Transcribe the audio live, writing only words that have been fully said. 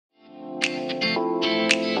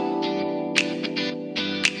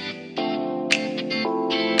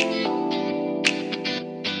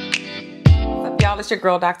your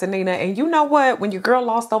girl, Dr. Nina, and you know what? When your girl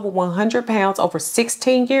lost over 100 pounds over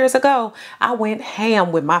 16 years ago, I went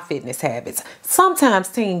ham with my fitness habits. Sometimes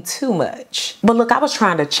seemed too much. But look, I was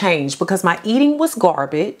trying to change because my eating was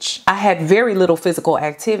garbage. I had very little physical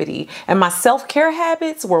activity, and my self-care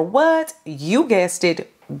habits were what? You guessed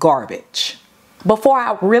it, garbage. Before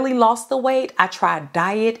I really lost the weight, I tried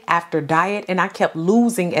diet after diet, and I kept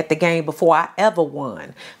losing at the game before I ever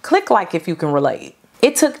won. Click like if you can relate.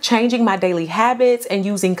 It took changing my daily habits and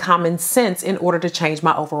using common sense in order to change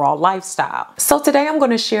my overall lifestyle. So today I'm going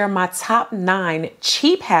to share my top 9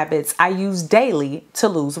 cheap habits I use daily to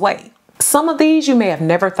lose weight. Some of these you may have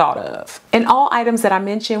never thought of. And all items that I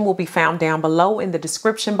mention will be found down below in the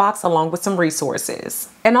description box along with some resources.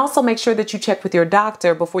 And also make sure that you check with your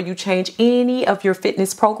doctor before you change any of your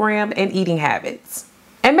fitness program and eating habits.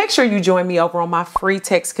 And make sure you join me over on my free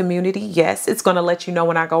text community. Yes, it's going to let you know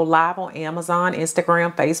when I go live on Amazon,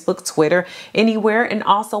 Instagram, Facebook, Twitter, anywhere. And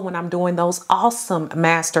also when I'm doing those awesome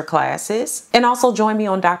master classes. And also join me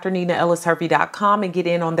on drninaellishervey.com and get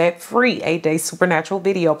in on that free 8-day supernatural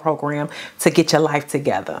video program to get your life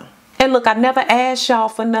together. And look, I never asked y'all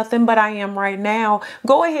for nothing, but I am right now.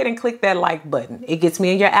 Go ahead and click that like button. It gets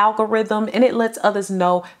me in your algorithm and it lets others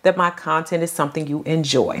know that my content is something you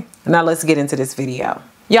enjoy. Now let's get into this video.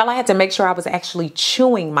 Y'all, I had to make sure I was actually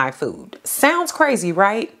chewing my food. Sounds crazy,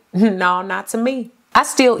 right? No, not to me. I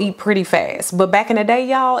still eat pretty fast, but back in the day,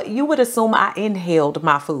 y'all, you would assume I inhaled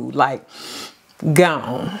my food, like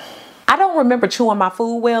gone. I don't remember chewing my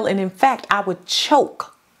food well, and in fact, I would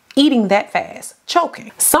choke. Eating that fast,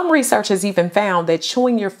 choking. Some research has even found that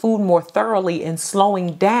chewing your food more thoroughly and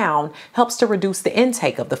slowing down helps to reduce the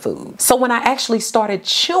intake of the food. So when I actually started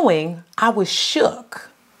chewing, I was shook.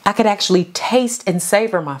 I could actually taste and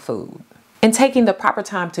savor my food. And taking the proper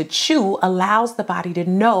time to chew allows the body to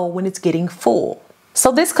know when it's getting full.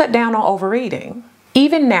 So this cut down on overeating.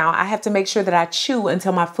 Even now, I have to make sure that I chew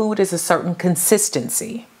until my food is a certain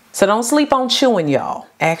consistency. So don't sleep on chewing, y'all.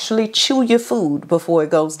 Actually chew your food before it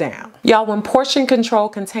goes down. Y'all, when portion control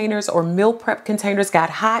containers or meal prep containers got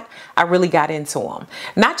hot, I really got into them.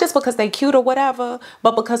 Not just because they cute or whatever,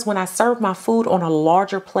 but because when I served my food on a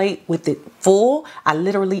larger plate with it full, I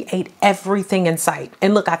literally ate everything in sight.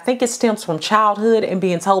 And look, I think it stems from childhood and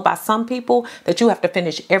being told by some people that you have to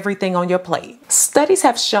finish everything on your plate. Studies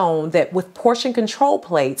have shown that with portion control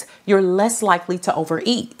plates, you're less likely to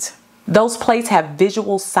overeat. Those plates have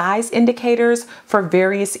visual size indicators for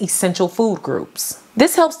various essential food groups.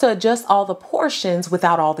 This helps to adjust all the portions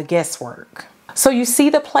without all the guesswork. So you see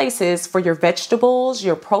the places for your vegetables,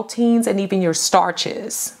 your proteins, and even your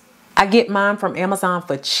starches. I get mine from Amazon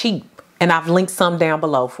for cheap, and I've linked some down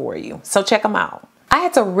below for you. So check them out. I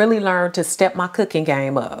had to really learn to step my cooking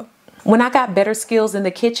game up. When I got better skills in the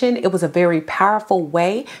kitchen, it was a very powerful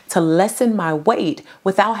way to lessen my weight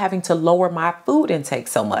without having to lower my food intake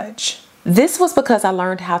so much. This was because I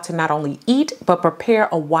learned how to not only eat, but prepare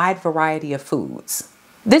a wide variety of foods.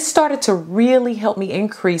 This started to really help me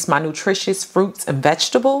increase my nutritious fruits and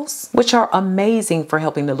vegetables, which are amazing for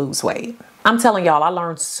helping to lose weight. I'm telling y'all, I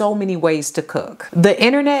learned so many ways to cook. The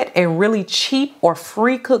internet and really cheap or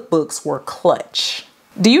free cookbooks were clutch.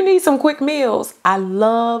 Do you need some quick meals? I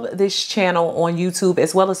love this channel on YouTube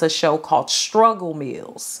as well as a show called Struggle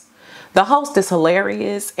Meals. The host is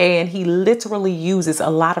hilarious and he literally uses a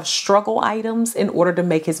lot of struggle items in order to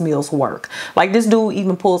make his meals work. Like this dude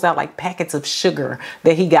even pulls out like packets of sugar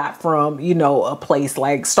that he got from, you know, a place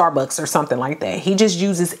like Starbucks or something like that. He just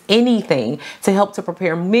uses anything to help to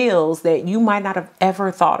prepare meals that you might not have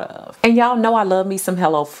ever thought of. And y'all know I love me some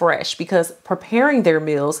HelloFresh because preparing their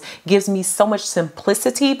meals gives me so much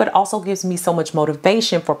simplicity, but also gives me so much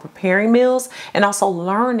motivation for preparing meals and also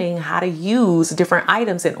learning how to use different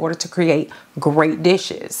items in order to create great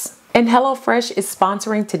dishes. And HelloFresh is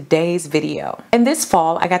sponsoring today's video. And this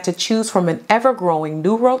fall, I got to choose from an ever-growing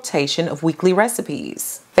new rotation of weekly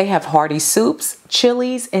recipes. They have hearty soups,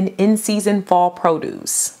 chilies, and in-season fall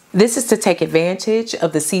produce. This is to take advantage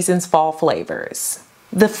of the season's fall flavors.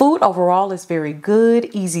 The food overall is very good,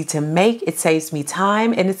 easy to make, it saves me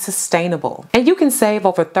time, and it's sustainable. And you can save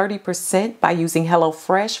over 30% by using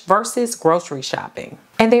HelloFresh versus grocery shopping.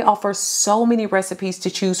 And they offer so many recipes to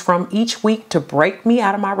choose from each week to break me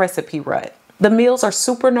out of my recipe rut. The meals are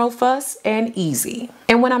super no fuss and easy.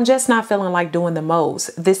 And when I'm just not feeling like doing the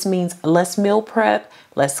most, this means less meal prep,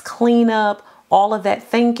 less cleanup, all of that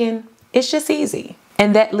thinking. It's just easy.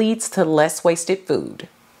 And that leads to less wasted food.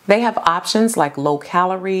 They have options like low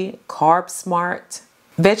calorie, carb smart,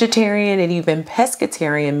 vegetarian, and even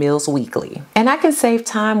pescatarian meals weekly. And I can save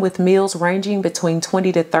time with meals ranging between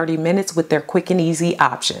 20 to 30 minutes with their quick and easy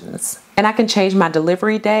options. And I can change my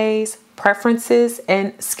delivery days, preferences,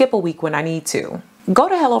 and skip a week when I need to. Go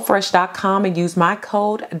to HelloFresh.com and use my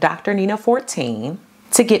code DrNina14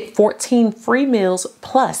 to get 14 free meals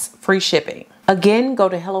plus free shipping. Again, go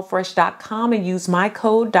to HelloFresh.com and use my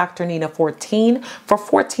code DrNina14 for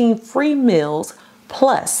 14 free meals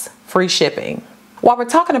plus free shipping. While we're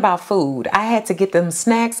talking about food, I had to get them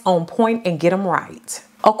snacks on point and get them right.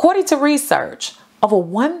 According to research, over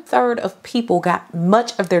 1/3 of people got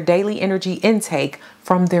much of their daily energy intake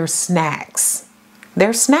from their snacks.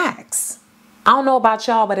 Their snacks. I don't know about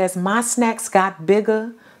y'all, but as my snacks got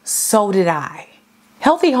bigger, so did I.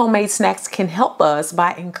 Healthy homemade snacks can help us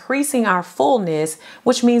by increasing our fullness,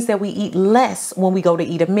 which means that we eat less when we go to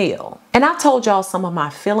eat a meal. And I told y'all some of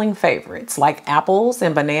my filling favorites like apples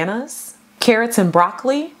and bananas, carrots and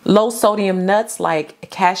broccoli, low sodium nuts like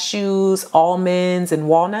cashews, almonds, and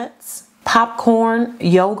walnuts, popcorn,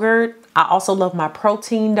 yogurt. I also love my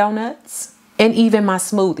protein donuts, and even my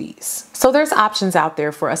smoothies. So there's options out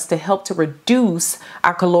there for us to help to reduce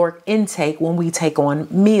our caloric intake when we take on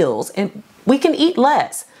meals. And we can eat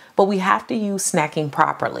less, but we have to use snacking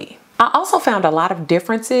properly. I also found a lot of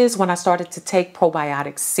differences when I started to take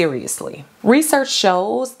probiotics seriously. Research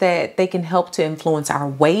shows that they can help to influence our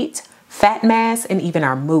weight, fat mass, and even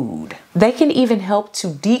our mood. They can even help to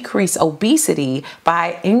decrease obesity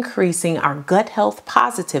by increasing our gut health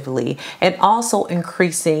positively and also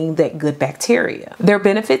increasing that good bacteria. Their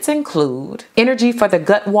benefits include energy for the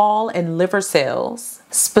gut wall and liver cells,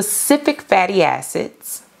 specific fatty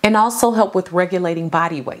acids, and also help with regulating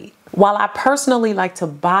body weight. While I personally like to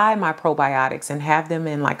buy my probiotics and have them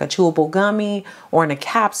in like a chewable gummy or in a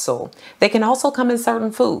capsule, they can also come in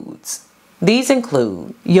certain foods. These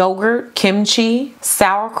include yogurt, kimchi,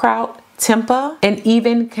 sauerkraut, tempeh, and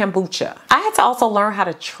even kombucha. I had to also learn how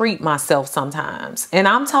to treat myself sometimes, and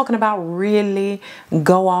I'm talking about really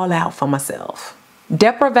go all out for myself.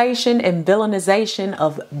 Deprivation and villainization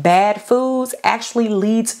of bad foods actually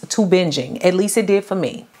leads to binging. At least it did for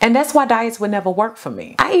me. And that's why diets would never work for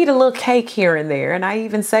me. I eat a little cake here and there, and I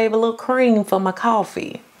even save a little cream for my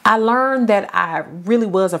coffee. I learned that I really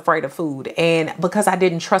was afraid of food, and because I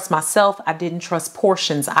didn't trust myself, I didn't trust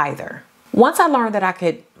portions either. Once I learned that I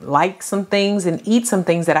could like some things and eat some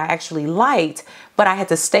things that I actually liked, but I had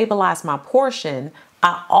to stabilize my portion,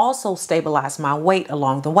 I also stabilized my weight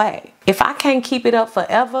along the way. If I can't keep it up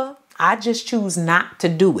forever, I just choose not to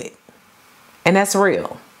do it. And that's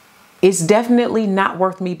real. It's definitely not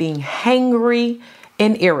worth me being hangry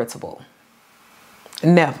and irritable.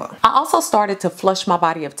 Never. I also started to flush my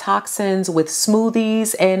body of toxins with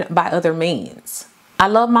smoothies and by other means. I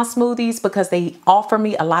love my smoothies because they offer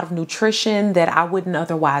me a lot of nutrition that I wouldn't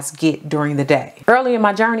otherwise get during the day. Early in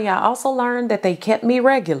my journey, I also learned that they kept me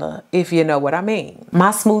regular, if you know what I mean. My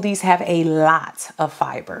smoothies have a lot of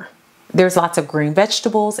fiber. There's lots of green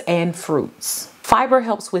vegetables and fruits. Fiber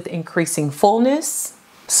helps with increasing fullness,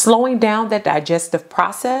 slowing down that digestive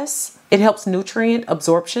process. It helps nutrient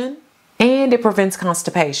absorption, and it prevents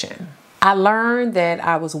constipation. I learned that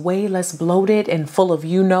I was way less bloated and full of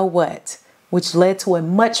you know what, which led to a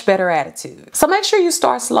much better attitude. So make sure you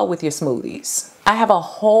start slow with your smoothies. I have a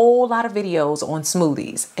whole lot of videos on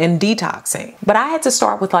smoothies and detoxing, but I had to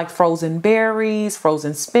start with like frozen berries,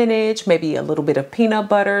 frozen spinach, maybe a little bit of peanut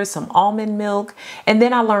butter, some almond milk, and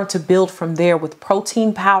then I learned to build from there with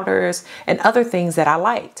protein powders and other things that I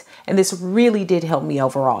liked. And this really did help me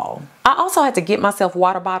overall. I also had to get myself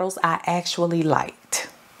water bottles I actually liked.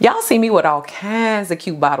 Y'all see me with all kinds of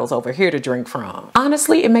cute bottles over here to drink from.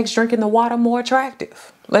 Honestly, it makes drinking the water more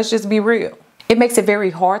attractive. Let's just be real. It makes it very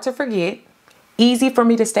hard to forget, easy for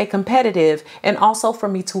me to stay competitive, and also for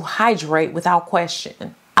me to hydrate without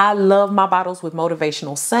question. I love my bottles with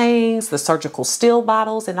motivational sayings, the surgical steel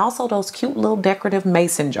bottles, and also those cute little decorative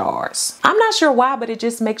mason jars. I'm not sure why, but it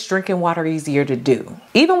just makes drinking water easier to do.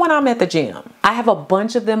 Even when I'm at the gym, I have a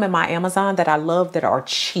bunch of them in my Amazon that I love that are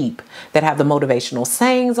cheap, that have the motivational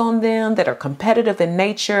sayings on them, that are competitive in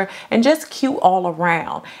nature, and just cute all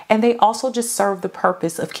around. And they also just serve the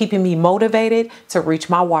purpose of keeping me motivated to reach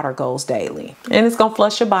my water goals daily. And it's gonna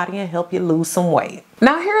flush your body and help you lose some weight.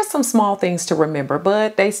 Now, here are some small things to remember,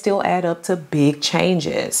 but they still add up to big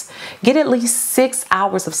changes. Get at least 6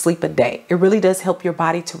 hours of sleep a day. It really does help your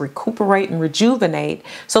body to recuperate and rejuvenate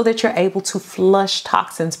so that you're able to flush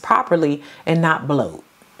toxins properly and not bloat.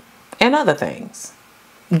 And other things.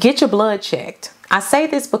 Get your blood checked. I say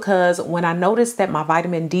this because when I noticed that my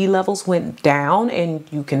vitamin D levels went down, and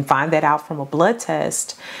you can find that out from a blood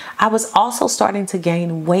test, I was also starting to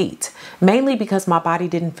gain weight, mainly because my body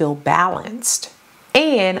didn't feel balanced.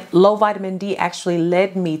 And low vitamin D actually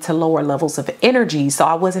led me to lower levels of energy, so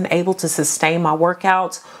I wasn't able to sustain my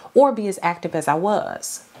workouts or be as active as I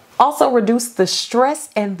was. Also reduce the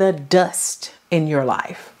stress and the dust in your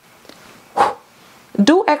life.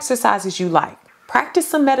 Do exercises you like. Practice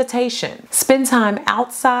some meditation. Spend time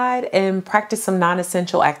outside and practice some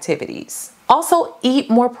non-essential activities. Also, eat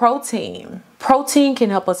more protein. Protein can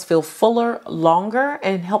help us feel fuller longer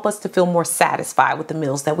and help us to feel more satisfied with the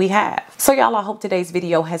meals that we have. So y'all, I hope today's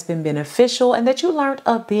video has been beneficial and that you learned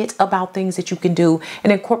a bit about things that you can do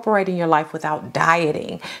and incorporate in your life without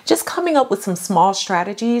dieting. Just coming up with some small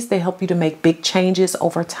strategies that help you to make big changes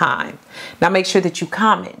over time. Now make sure that you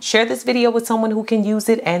comment, share this video with someone who can use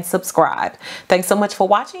it, and subscribe. Thanks so much for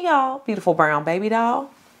watching, y'all. Beautiful brown baby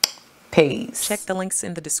doll. Peace. Check the links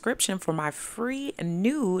in the description for my free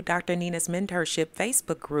new Dr. Nina's Mentorship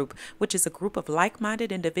Facebook group, which is a group of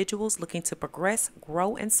like-minded individuals looking to progress,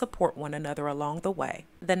 grow, and support one another along the way.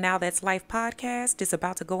 The Now That's Life podcast is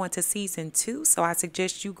about to go into season 2, so I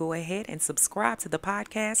suggest you go ahead and subscribe to the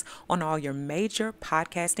podcast on all your major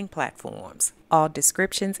podcasting platforms. All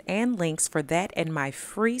descriptions and links for that and my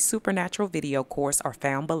free supernatural video course are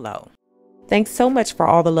found below. Thanks so much for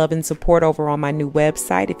all the love and support over on my new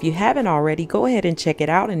website. If you haven't already, go ahead and check it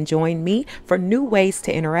out and join me for new ways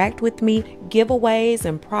to interact with me, giveaways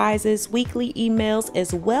and prizes, weekly emails,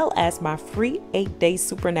 as well as my free 8-day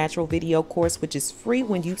supernatural video course, which is free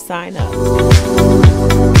when you sign up.